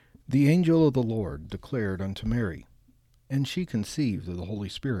The angel of the Lord declared unto Mary, and she conceived of the Holy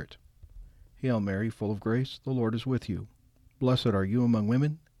Spirit. Hail Mary, full of grace, the Lord is with you. Blessed are you among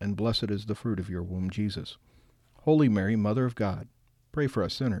women, and blessed is the fruit of your womb, Jesus. Holy Mary, Mother of God, pray for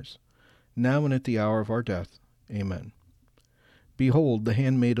us sinners, now and at the hour of our death. Amen. Behold the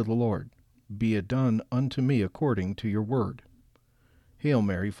handmaid of the Lord. Be it done unto me according to your word. Hail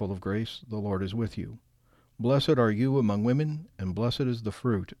Mary, full of grace, the Lord is with you. Blessed are you among women, and blessed is the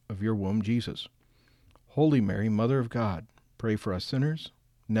fruit of your womb, Jesus. Holy Mary, Mother of God, pray for us sinners,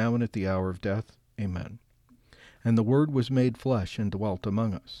 now and at the hour of death. Amen. And the Word was made flesh and dwelt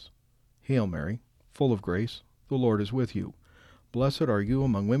among us. Hail Mary, full of grace, the Lord is with you. Blessed are you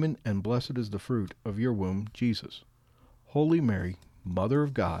among women, and blessed is the fruit of your womb, Jesus. Holy Mary, Mother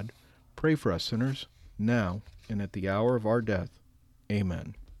of God, pray for us sinners, now and at the hour of our death.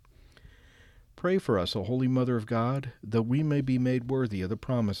 Amen. Pray for us, O Holy Mother of God, that we may be made worthy of the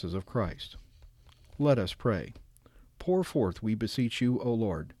promises of Christ. Let us pray. Pour forth, we beseech you, O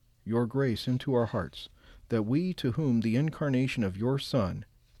Lord, your grace into our hearts, that we, to whom the incarnation of your Son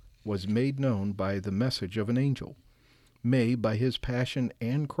was made known by the message of an angel, may, by his passion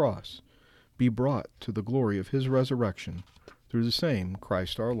and cross, be brought to the glory of his resurrection, through the same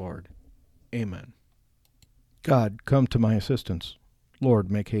Christ our Lord. Amen. God, come to my assistance. Lord,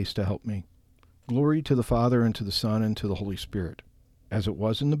 make haste to help me. Glory to the Father, and to the Son, and to the Holy Spirit, as it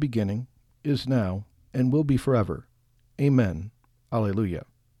was in the beginning, is now, and will be forever. Amen. Alleluia.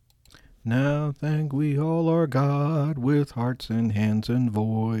 Now thank we all our God with hearts and hands and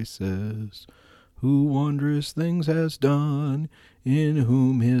voices, who wondrous things has done, in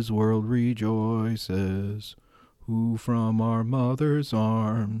whom his world rejoices, who from our mother's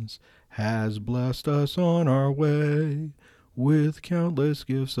arms has blessed us on our way with countless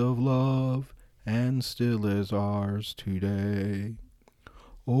gifts of love, and still is ours today.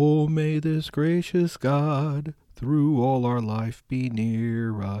 Oh, may this gracious God through all our life be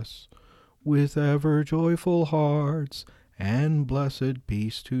near us, with ever joyful hearts and blessed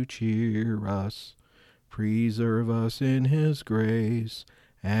peace to cheer us. Preserve us in his grace,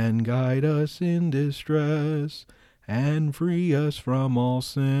 and guide us in distress, and free us from all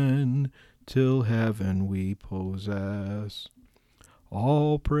sin, till heaven we possess.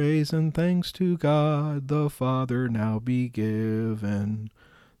 All praise and thanks to God the Father now be given,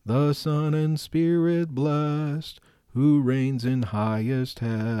 the Son and Spirit blessed, who reigns in highest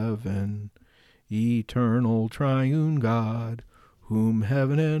heaven, eternal triune God, whom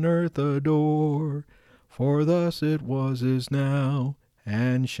heaven and earth adore, for thus it was, is now,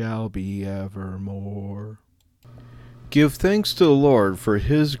 and shall be evermore. Give thanks to the Lord, for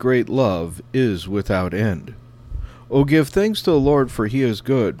his great love is without end. O give thanks to the Lord, for he is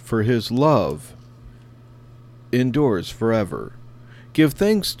good, for his love endures forever. Give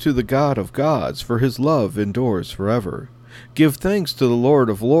thanks to the God of gods, for his love endures forever. Give thanks to the Lord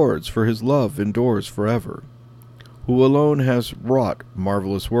of lords, for his love endures forever. Who alone has wrought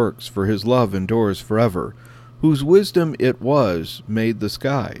marvelous works, for his love endures forever. Whose wisdom it was made the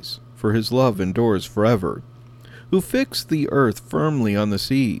skies, for his love endures forever. Who fixed the earth firmly on the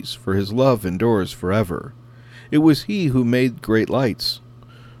seas, for his love endures forever. It was he who made great lights,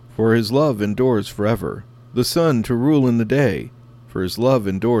 for his love endures forever. The sun to rule in the day, for his love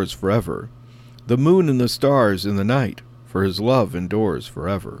endures forever. The moon and the stars in the night, for his love endures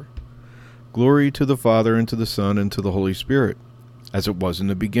forever. Glory to the Father, and to the Son, and to the Holy Spirit, as it was in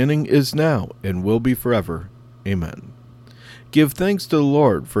the beginning, is now, and will be forever. Amen. Give thanks to the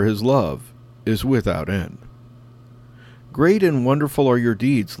Lord, for his love is without end. Great and wonderful are your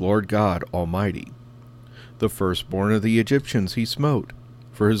deeds, Lord God Almighty. The firstborn of the Egyptians he smote,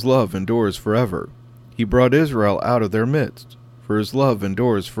 for his love endures forever. He brought Israel out of their midst, for his love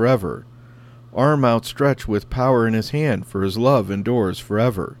endures forever. Arm outstretched with power in his hand, for his love endures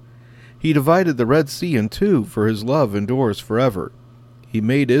forever. He divided the Red Sea in two, for his love endures forever. He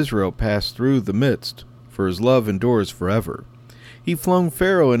made Israel pass through the midst, for his love endures forever. He flung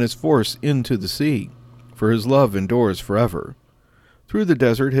Pharaoh and his force into the sea, for his love endures forever. Through the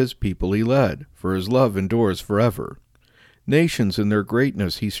desert his people he led, for his love endures forever. Nations in their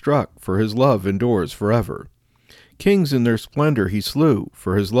greatness he struck, for his love endures forever. Kings in their splendor he slew,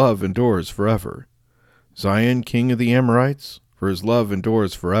 for his love endures forever. Zion, king of the Amorites, for his love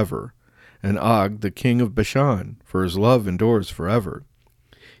endures forever. And Og, the king of Bashan, for his love endures forever.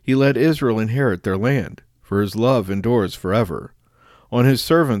 He let Israel inherit their land, for his love endures forever. On his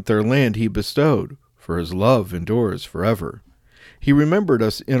servant their land he bestowed, for his love endures forever. He remembered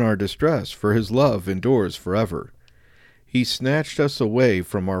us in our distress, for his love endures forever. He snatched us away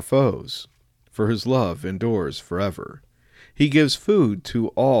from our foes, for his love endures forever. He gives food to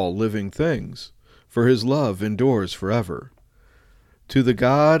all living things, for his love endures forever. To the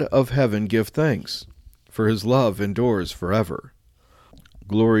God of heaven give thanks, for his love endures forever.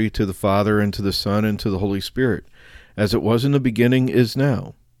 Glory to the Father, and to the Son, and to the Holy Spirit, as it was in the beginning, is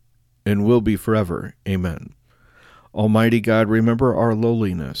now, and will be forever. Amen. Almighty God, remember our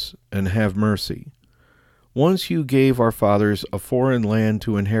lowliness, and have mercy. Once you gave our fathers a foreign land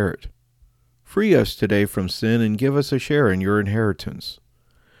to inherit. Free us today from sin, and give us a share in your inheritance.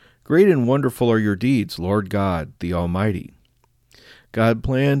 Great and wonderful are your deeds, Lord God, the Almighty. God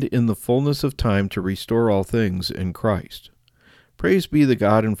planned in the fullness of time to restore all things in Christ. Praise be the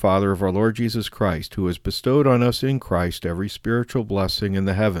God and Father of our Lord Jesus Christ, who has bestowed on us in Christ every spiritual blessing in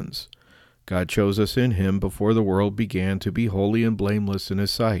the heavens. God chose us in him before the world began to be holy and blameless in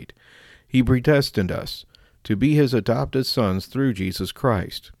his sight. He predestined us to be his adopted sons through Jesus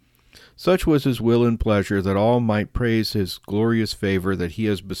Christ. Such was his will and pleasure, that all might praise his glorious favor that he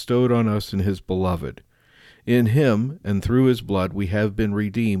has bestowed on us in his beloved. In him and through his blood we have been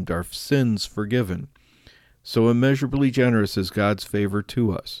redeemed, our sins forgiven. So immeasurably generous is God's favor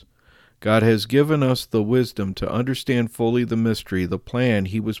to us. God has given us the wisdom to understand fully the mystery, the plan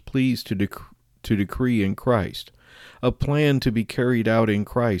he was pleased to decree in Christ, a plan to be carried out in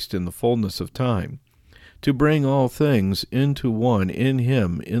Christ in the fullness of time, to bring all things into one in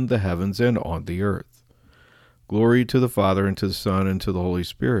him in the heavens and on the earth. Glory to the Father, and to the Son, and to the Holy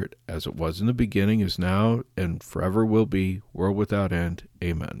Spirit, as it was in the beginning, is now, and forever will be, world without end.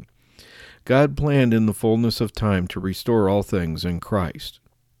 Amen. God planned in the fullness of time to restore all things in Christ.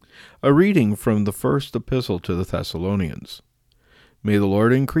 A reading from the first epistle to the Thessalonians. May the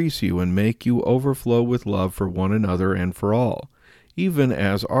Lord increase you and make you overflow with love for one another and for all, even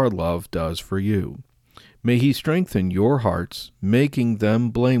as our love does for you. May he strengthen your hearts, making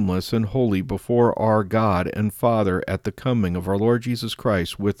them blameless and holy before our God and Father at the coming of our Lord Jesus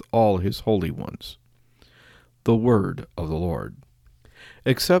Christ with all his holy ones. The word of the Lord.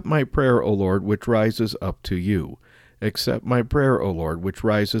 Accept my prayer, O Lord, which rises up to you. Accept my prayer, O Lord, which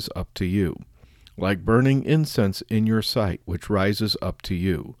rises up to you, like burning incense in your sight, which rises up to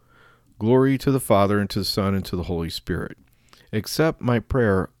you. Glory to the Father, and to the Son, and to the Holy Spirit. Accept my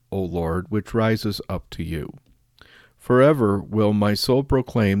prayer, O Lord, which rises up to you. Forever will my soul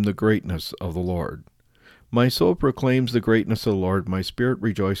proclaim the greatness of the Lord. My soul proclaims the greatness of the Lord. My spirit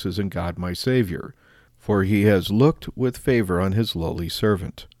rejoices in God my Savior, for he has looked with favor on his lowly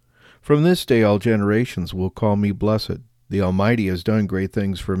servant. From this day all generations will call me blessed. The Almighty has done great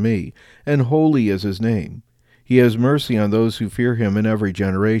things for me, and holy is his name. He has mercy on those who fear him in every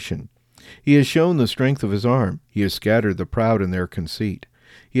generation. He has shown the strength of his arm. He has scattered the proud in their conceit.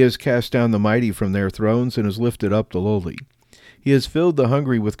 He has cast down the mighty from their thrones, and has lifted up the lowly. He has filled the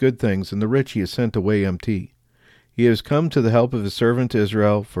hungry with good things, and the rich he has sent away empty. He has come to the help of his servant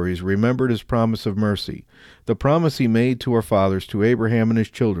Israel, for he has remembered his promise of mercy, the promise he made to our fathers, to Abraham and his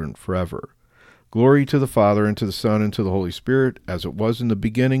children forever. Glory to the Father, and to the Son, and to the Holy Spirit, as it was in the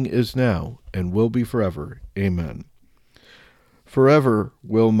beginning, is now, and will be forever. Amen. Forever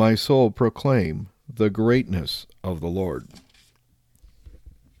will my soul proclaim the greatness of the Lord.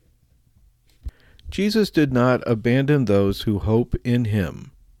 Jesus did not abandon those who hope in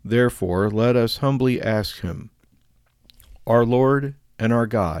him. Therefore, let us humbly ask him, Our Lord and our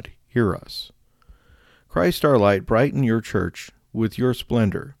God, hear us. Christ our light, brighten your church with your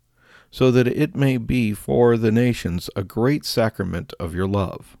splendor, so that it may be for the nations a great sacrament of your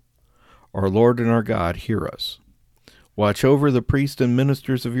love. Our Lord and our God, hear us. Watch over the priests and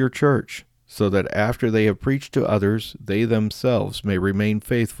ministers of your church, so that after they have preached to others, they themselves may remain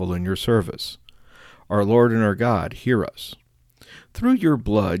faithful in your service. Our Lord and our God, hear us. Through your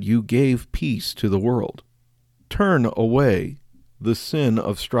blood you gave peace to the world. Turn away the sin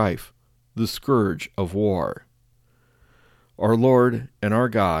of strife, the scourge of war. Our Lord and our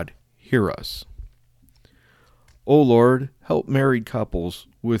God, hear us. O Lord, help married couples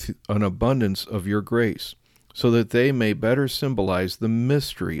with an abundance of your grace, so that they may better symbolize the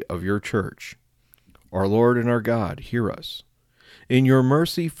mystery of your church. Our Lord and our God, hear us. In your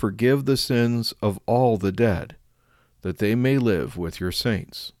mercy forgive the sins of all the dead, that they may live with your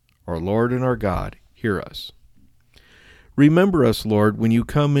saints. Our Lord and our God, hear us. Remember us, Lord, when you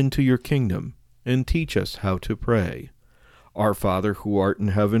come into your kingdom, and teach us how to pray. Our Father, who art in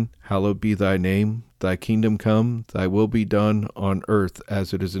heaven, hallowed be thy name. Thy kingdom come, thy will be done on earth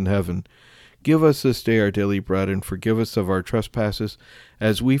as it is in heaven. Give us this day our daily bread, and forgive us of our trespasses,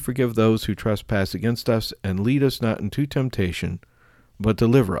 as we forgive those who trespass against us. And lead us not into temptation, but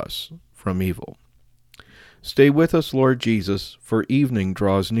deliver us from evil. Stay with us, Lord Jesus, for evening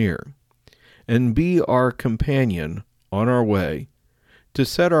draws near, and be our companion on our way, to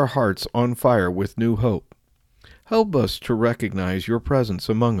set our hearts on fire with new hope. Help us to recognize your presence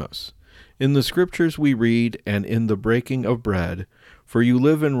among us, in the scriptures we read and in the breaking of bread, for you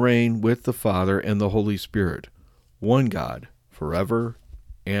live and reign with the Father and the Holy Spirit, one God, forever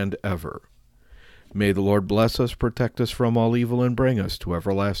and ever. May the Lord bless us, protect us from all evil, and bring us to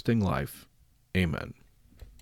everlasting life. Amen.